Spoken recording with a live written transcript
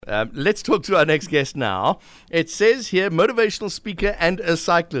Let's talk to our next guest now. It says here, motivational speaker and a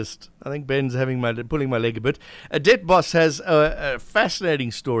cyclist. I think Ben's pulling my leg a bit. Adette Bos has a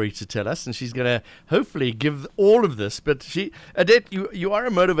fascinating story to tell us, and she's going to hopefully give all of this. But Adette, you are a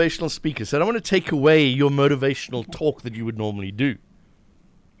motivational speaker, so I don't want to take away your motivational talk that you would normally do.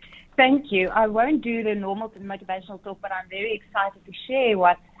 Thank you. I won't do the normal motivational talk, but I'm very excited to share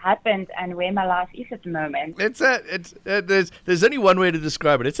what's happened and where my life is at the moment. There's only one way to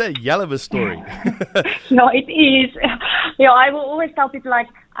describe it. It's a yell of a story. No, it is. I will always tell people, like,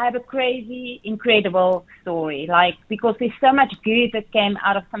 I have a crazy, incredible story, because there's so much good that came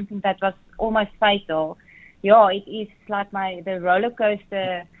out of something that was almost fatal. It is like the roller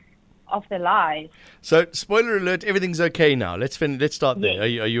coaster of the life. So, spoiler alert, everything's okay now. Let's start there.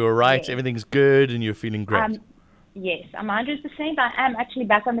 Yes. Are you all right? Yes. Everything's good and you're feeling great? Yes, I'm 100%. I am actually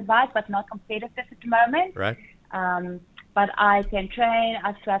back on the bike, but not competitive at the moment. Right. But I can train.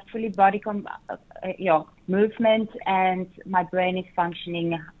 I still have fully body movement, and my brain is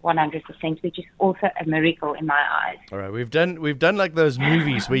functioning 100%, which is also a miracle in my eyes. All right, we've done like those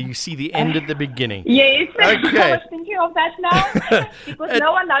movies where you see the end at the beginning. Yes, Okay. I was thinking of that now because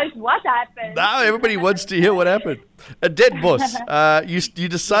no one knows what happened. Now everybody wants to hear what happened. Adette Bos, you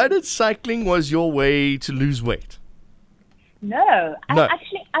decided cycling was your way to lose weight. No,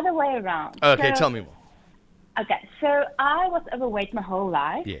 actually other way around. Okay, tell me more. Okay, so I was overweight my whole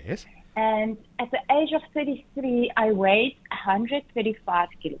life. Yes. And at the age of 33, I weighed 135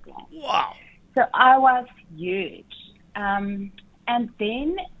 kilograms. Wow. So I was huge. And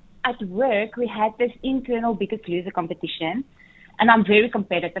then at work, we had this internal Biggest Loser competition. And I'm very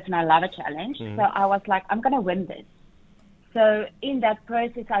competitive and I love a challenge. Mm. So I was like, I'm going to win this. So in that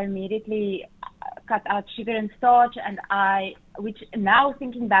process, I immediately cut out sugar and starch. Which now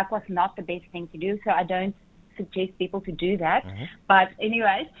thinking back was not the best thing to do. So I don't suggest people to do that. Mm-hmm. But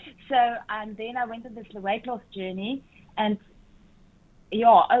anyways, so then I went on this weight loss journey, and so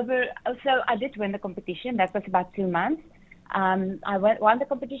I did win the competition. That was about 2 months. I won the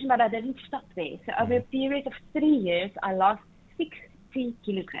competition, but I didn't stop there. So over a period of 3 years, I lost 60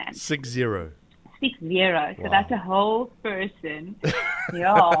 kilograms. 60. 60. Wow. So that's a whole person.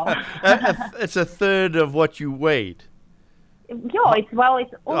 Yeah. It's a third of what you weighed. Yeah, it's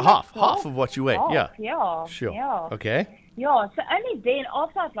almost half of what you weigh. half, Yeah. Yeah. Sure. Yeah. Okay. Yeah. So only then,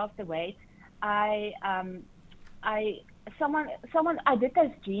 after I'd lost the weight, I did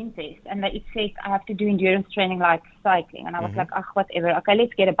those gene tests, and it said I have to do endurance training like cycling, and I was like, whatever. Okay,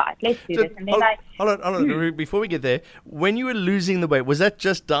 let's get a bike. Let's do this. And then hold on. Before we get there, when you were losing the weight, was that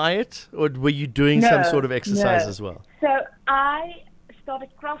just diet, or were you doing some sort of exercise as well? So I started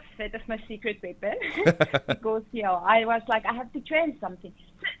CrossFit as my secret weapon because I was like, I have to train something.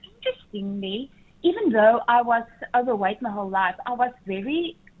 So interestingly, even though I was overweight my whole life, I was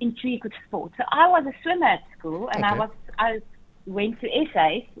very intrigued with sport. So I was a swimmer at school, and I went to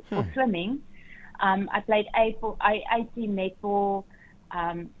essays for swimming. I played AT netball.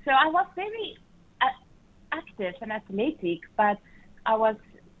 So I was very active and athletic, but I was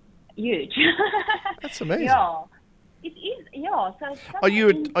huge. That's amazing. Yeah. It is, yeah. So are you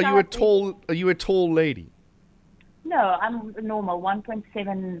a tall lady? No, I'm normal,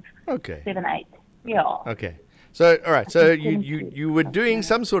 1.7. Okay. 78. Yeah. Okay. So all right. So you were doing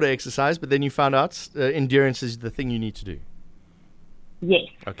some sort of exercise, but then you found out endurance is the thing you need to do. Yes.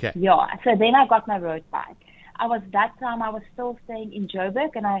 Okay. Yeah. So then I got my road bike. I was still staying in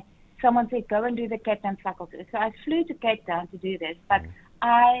Joburg, and someone said go and do the Cape Town cycle tour. So I flew to Cape Town to do this, but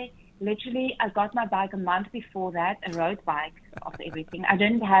I got my bike a month before that, a road bike of everything. I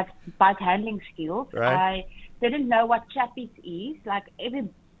didn't have bike handling skills. Right. I didn't know what chappies is. Like every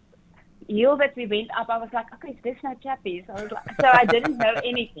hill that we went up, I was like, okay, there's no chappies. So I didn't know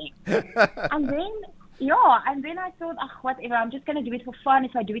anything. And then I thought, whatever, I'm just going to do it for fun.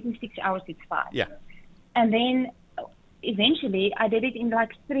 If I do it in 6 hours, it's fine. Yeah. And then eventually I did it in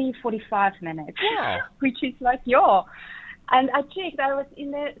like 3:45 minutes. Wow. Which is like, And I checked, I was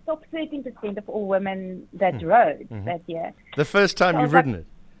in the top 13% of all women that rode that year. The first time you've ridden it?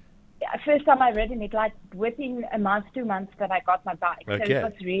 First time I've ridden it, like within a month, 2 months that I got my bike. Okay. So it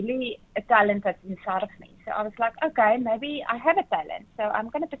was really a talent that's inside of me. So I was like, okay, maybe I have a talent, so I'm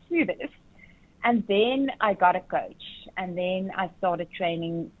going to pursue this. And then I got a coach, and then I started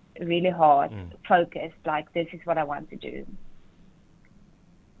training really hard, focused, like this is what I want to do.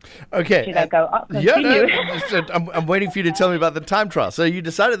 Okay. Should I go up? I'm waiting for you to tell me about the time trial. So you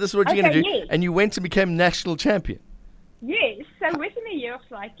decided this is what you're going to do, yes. and you went and became national champion. Yes, so within a year of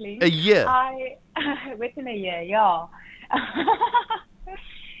cycling. A year? Within a year, yeah.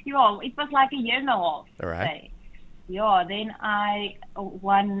 It was like a year and a half. All right. yeah, then I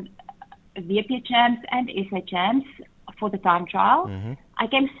won VP champs and SA champs for the time trial. Mm-hmm. I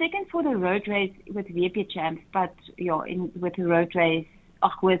came second for the road race with VP champs, but yeah, with the road race,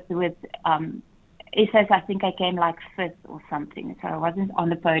 with SAs, I think I came like fifth or something, so I wasn't on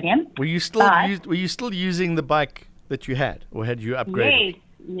the podium. Were you still were you still using the bike that you had, or had you upgraded?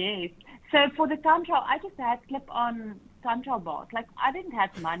 Yes. So for the time trial, I just had clip-on time trial bars. Like, I didn't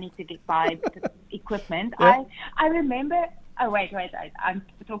have money to buy the equipment. Yeah. I remember. Oh wait, I'm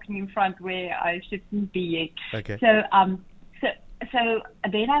talking in front where I shouldn't be yet. Okay. So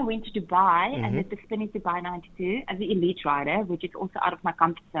then I went to Dubai and did the Spinning Dubai 92 as an elite rider, which is also out of my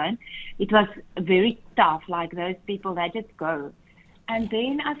comfort zone. It was very tough. Like, those people, they just go. And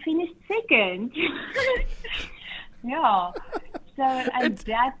then I finished second. Yeah. So, and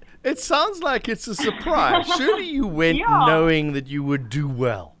it sounds like it's a surprise. Surely you went knowing that you would do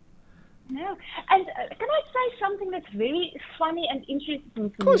well. No. And can I say something that's very funny and interesting for me?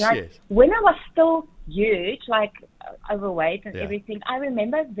 Of course, like, yes. When I was still huge, like overweight and everything, I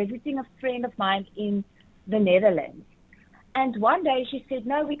remember visiting a friend of mine in the Netherlands. And one day she said,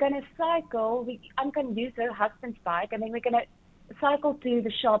 no, we're going to cycle. I'm going to use her husband's bike, and then we're going to cycle to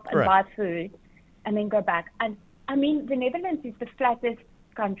the shop and buy food and then go back. And I mean, the Netherlands is the flattest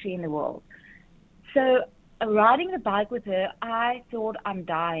country in the world. So riding the bike with her, I thought I'm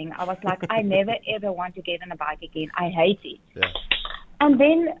dying. I was like, I never ever want to get on a bike again. I hate it. Yeah. And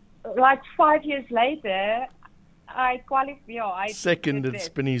then, like 5 years later, I qualified. Second at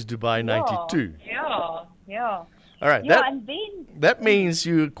Spinny's Dubai 92. Yeah. All right. Yeah, and then that means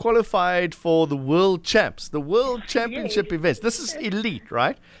you qualified for the World Champs, the World Championship events. This is elite,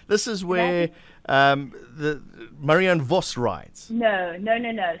 right? This is where the Marianne Vos rides. No.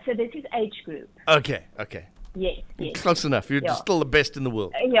 So this is age group. Okay. Yes. Close enough. You're still the best in the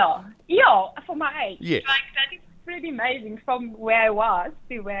world. Yeah, for my age. Yes. Like, that is pretty amazing from where I was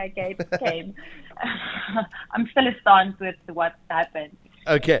to where I came. I'm still astonished with what happened.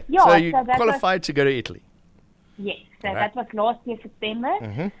 Okay. Yeah, so you qualified to go to Italy. Yes. So that was last year,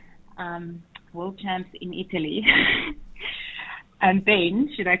 September. World champs in Italy. And then,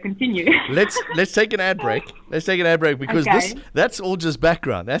 should I continue? Let's take an ad break. Because that's all just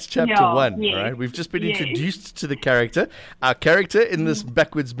background. That's chapter 1. Yes, all right, we've just been introduced to the character. Our character in this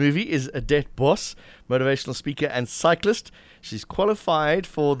backwards movie is Adette Bos, motivational speaker and cyclist. She's qualified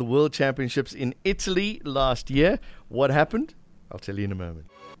for the World Championships in Italy last year. What happened? I'll tell you in a moment.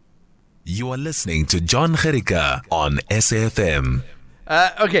 You are listening to John Gericka on SAFM.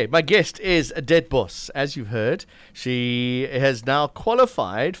 Okay, my guest is Adette Bos. As you've heard, she has now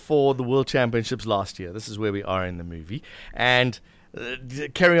qualified for the World Championships last year. This is where we are in the movie. And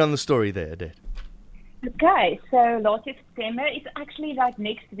carry on the story there, Adette. Okay, so last year, September, it's actually like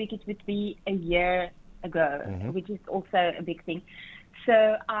next week, it would be a year ago, which is also a big thing.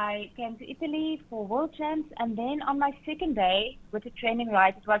 So I came to Italy for World Champs, and then on my second day with the training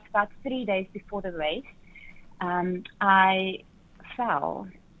ride, it was about 3 days before the race, I fell,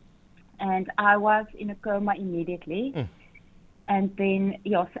 and I was in a coma immediately. And then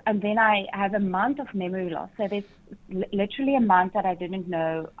I have a month of memory loss. So there's literally a month that I didn't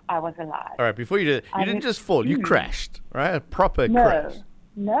know I was alive. All right, before you did it, you didn't just fall, you crashed, right? A proper crash.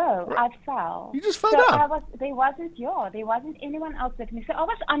 No, I fell. You just fell down. There wasn't anyone else with me. So I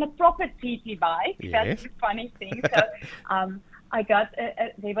was on a proper TT bike. Yes. That's the funny thing. So I got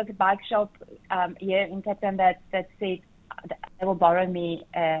there was a bike shop here in Cape Town that said they will borrow me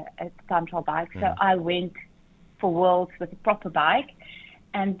a time trial bike. So I went for Worlds with a proper bike.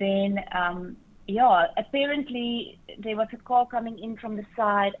 And then, apparently there was a car coming in from the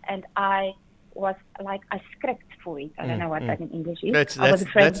side, and I was like, I script for it. I don't know what that in English is.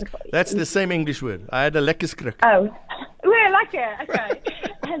 That's the same English word. I had a lekker skrik. Oh, well, okay.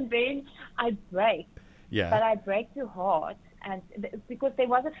 And then I braked. Yeah. But I braked too hard, and because there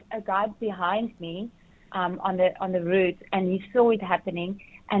was a guy behind me, on the route, and he saw it happening,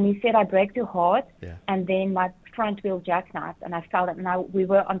 and he said I braked too hard, and then my front wheel jackknifed, and I fell. And now we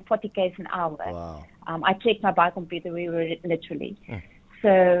were on 40 km an hour. Wow. I checked my bike computer. We were literally. So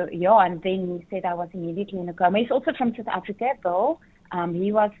and then he said I was immediately in a coma. He's also from South Africa, Bill.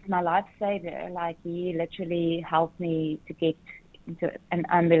 He was my lifesaver. Like, he literally helped me to get into an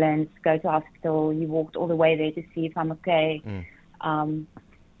ambulance, go to hospital. He walked all the way there to see if I'm okay.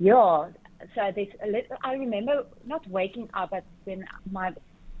 So I remember not waking up, but when my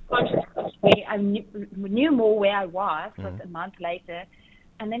consciousness, I knew more where I was a month later.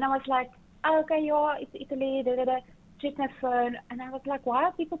 And then I was like, okay, it's Italy, check my phone. And I was like, why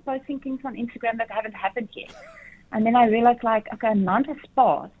are people posting things on Instagram that haven't happened yet? And then I realized, like, okay, a month has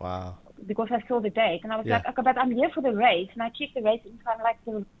passed. Wow. because I saw the date, and I was Yeah. like, okay, but I'm here for the race, and I checked the race info, and like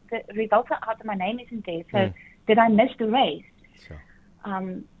the results are out, and my name isn't there. So did I miss the race? Sure.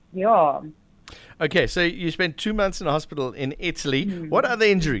 Yeah. Okay, so you spent 2 months in a hospital in Italy. What other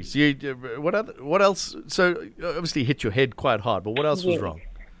injuries? What else? So obviously hit your head quite hard, but what else was Yes. wrong?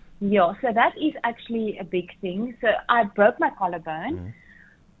 Yeah, so that is actually a big thing. So I broke my collarbone,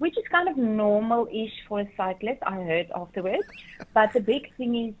 which is kind of normal-ish for a cyclist, I heard afterwards. But the big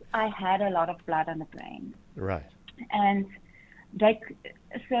thing is I had a lot of blood on the brain. Right. And they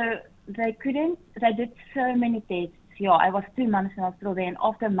did so many tests. Yeah, I was 2 months in hospital there, and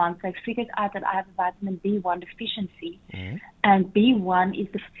after a month, they figured out that I have a vitamin B1 deficiency. And B1 is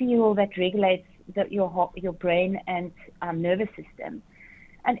the fuel that regulates your brain and nervous system.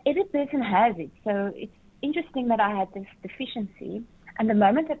 And every person has it. So it's interesting that I had this deficiency. And the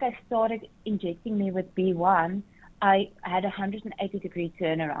moment that they started injecting me with B1, I had a 180-degree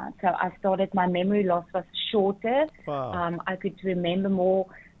turnaround. So my memory loss was shorter. Wow. I could remember more.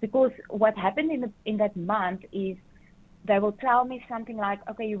 Because what happened in that month is they will tell me something like,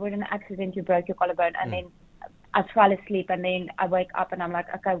 okay, you were in an accident, you broke your collarbone. And then I fell asleep, and then I wake up and I'm like,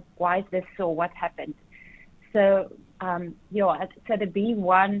 okay, why is this so? What happened? So, so the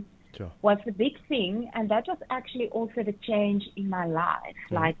B1 was the big thing, and that was actually also the change in my life,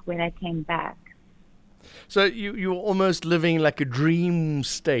 like when I came back. So you were almost living like a dream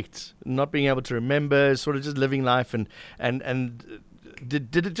state, not being able to remember, sort of just living life, and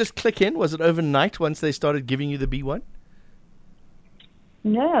did it just click in? Was it overnight once they started giving you the B1?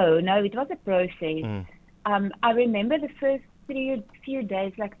 No, it was a process. I remember the first few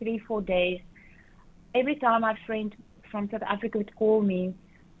days, like 3-4 days, every time my friend from South Africa would call me,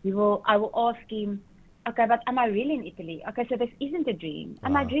 I will ask him, okay, but am I really in Italy? Okay, so this isn't a dream.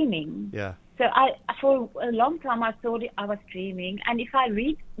 Am I dreaming? Yeah. So for a long time, I thought I was dreaming. And if I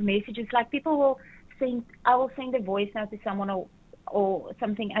read messages, like I will send a voice note to someone or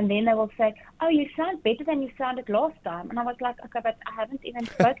something, and then they will say, oh, you sound better than you sounded last time. And I was like, okay, but I haven't even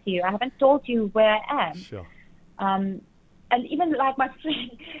spoke to you. I haven't told you where I am. Sure. And even like my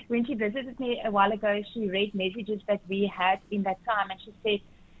friend, when she visited me a while ago, she read messages that we had in that time. And she said,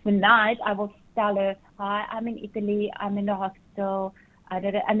 the night I will tell her, hi, I'm in Italy, I'm in the hospital.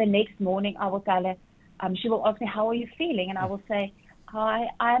 And the next morning I will tell her, she will ask me, how are you feeling? And I will say, hi,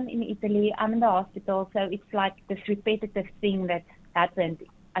 I'm in Italy, I'm in the hospital. So it's like this repetitive thing that happened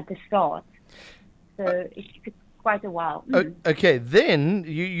at the start. So it took quite a while. Okay, then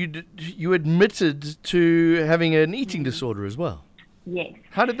you admitted to having an eating disorder as well. Yes.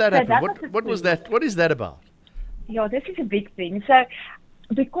 How did that happen? What was that? What is that about? Yeah, this is a big thing. So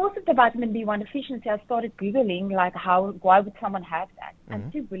because of the vitamin B1 deficiency, I started Googling, like, why would someone have that?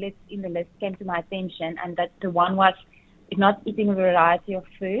 And 2 bullets in the list came to my attention, and that the one was not eating a variety of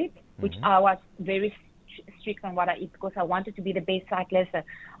food, which I was very strict on what I eat because I wanted to be the best cyclist. So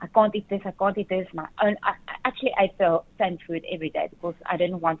I can't eat this, I can't eat this. I actually ate the same food every day because I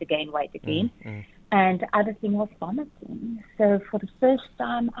didn't want to gain weight again. And the other thing was vomiting. So for the first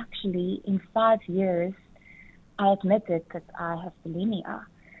time, actually, in 5 years, I admitted that I have bulimia.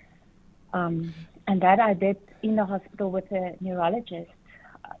 And that I did in the hospital with a neurologist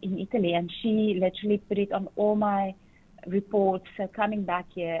in Italy. And she literally put it on all my reports. So coming back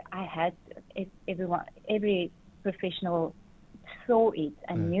here, I had every professional saw it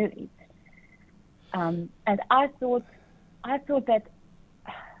and knew it. And I thought that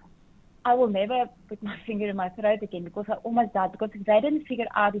I will never put my finger in my throat again because I almost died. Because if they didn't figure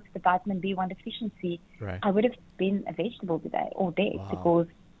out it's the vitamin B1 deficiency, I would have been a vegetable today or dead because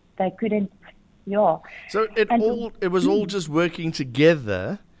they couldn't. Yeah. So it was all just working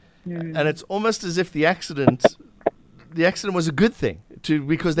together, and it's almost as if the accident was a good thing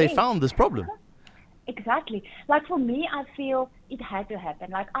because they found this problem. Exactly. Like for me, I feel it had to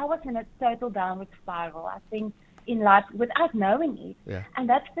happen. Like I was in a total downward spiral, I think, in life without knowing it. Yeah. And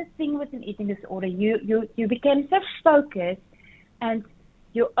that's the thing with an eating disorder. You become so focused and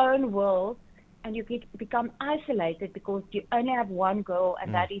your own world, and you become isolated because you only have one goal,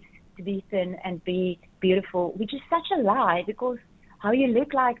 and that is to be thin and be beautiful, which is such a lie because how you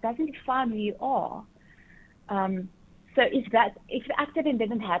look like doesn't define who you are. So if the accident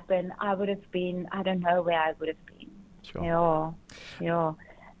didn't happen, I would have been, I don't know where I would have been. Sure. Yeah.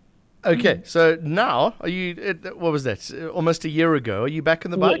 Okay, so now, are you, what was that, almost a year ago, are you back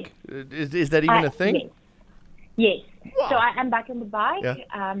on the bike? Is that even a thing? Yes. Wow. So I am back on the bike.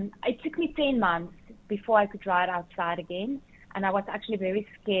 Yeah. It took me 10 months before I could ride outside again, and I was actually very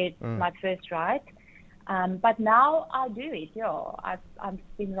scared my first ride. But now I do it, I've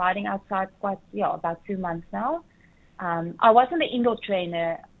been riding outside about 2 months now. I wasn't the indoor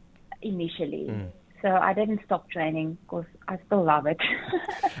trainer initially. So I didn't stop training because I still love it.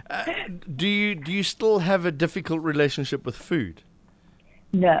 Do you still have a difficult relationship with food?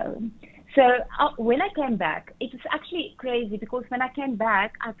 No. So when I came back, it was actually crazy because when I came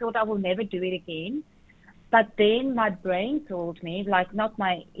back, I thought I will never do it again. But then my brain told me, like not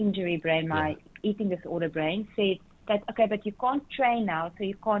my injury brain, my eating disorder brain, said that, okay, but you can't train now, so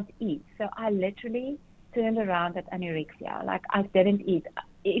you can't eat. So I literally turned around at anorexia. Like I didn't eat.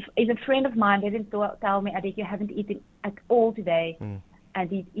 If a friend of mine didn't tell me, Adette, you haven't eaten at all today, and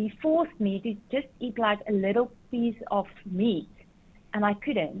he forced me to just eat like a little piece of meat. And I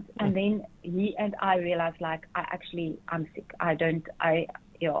couldn't. And then he and I realized, like, I'm sick.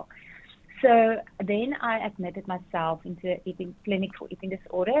 So then I admitted myself into an clinic for eating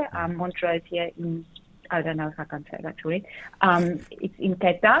disorder, Montrose here in, I don't know if I can say that, sorry. It's in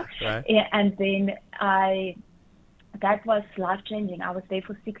Cape Town. Right. And then that was life-changing. I was there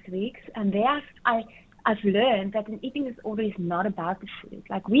for 6 weeks. And there I've learned that an eating disorder is not about the food.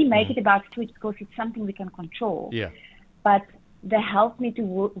 Like, we make it about food because it's something we can control. Yeah. But they helped me to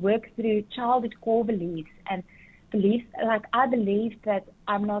work through childhood core beliefs and beliefs, like I believe that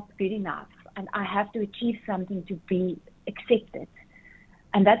I'm not good enough and I have to achieve something to be accepted.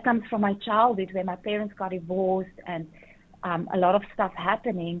 And that comes from my childhood where my parents got divorced and a lot of stuff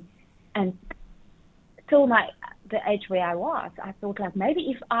happening. And till the age where I was, I thought, like, maybe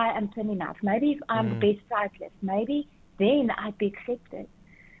if I am thin enough, maybe if I'm the best cyclist, maybe then I'd be accepted.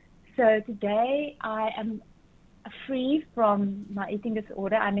 So today I am free from my eating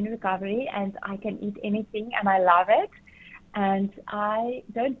disorder. I'm in recovery and I can eat anything and I love it. And I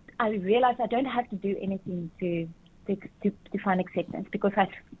realize I don't have to do anything to find acceptance because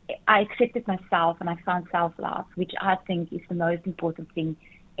I accepted myself and I found self-love, which I think is the most important thing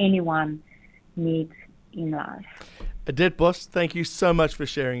anyone needs in life. Adette Bos, thank you so much for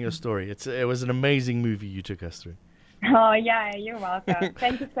sharing your story. It was an amazing movie you took us through. Oh, yeah, you're welcome.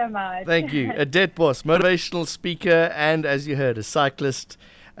 Thank you so much. Thank you. Adette Bos, motivational speaker and, as you heard, a cyclist.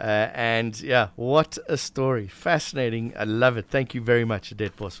 And, yeah, what a story. Fascinating. I love it. Thank you very much,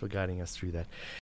 Adette Bos, for guiding us through that.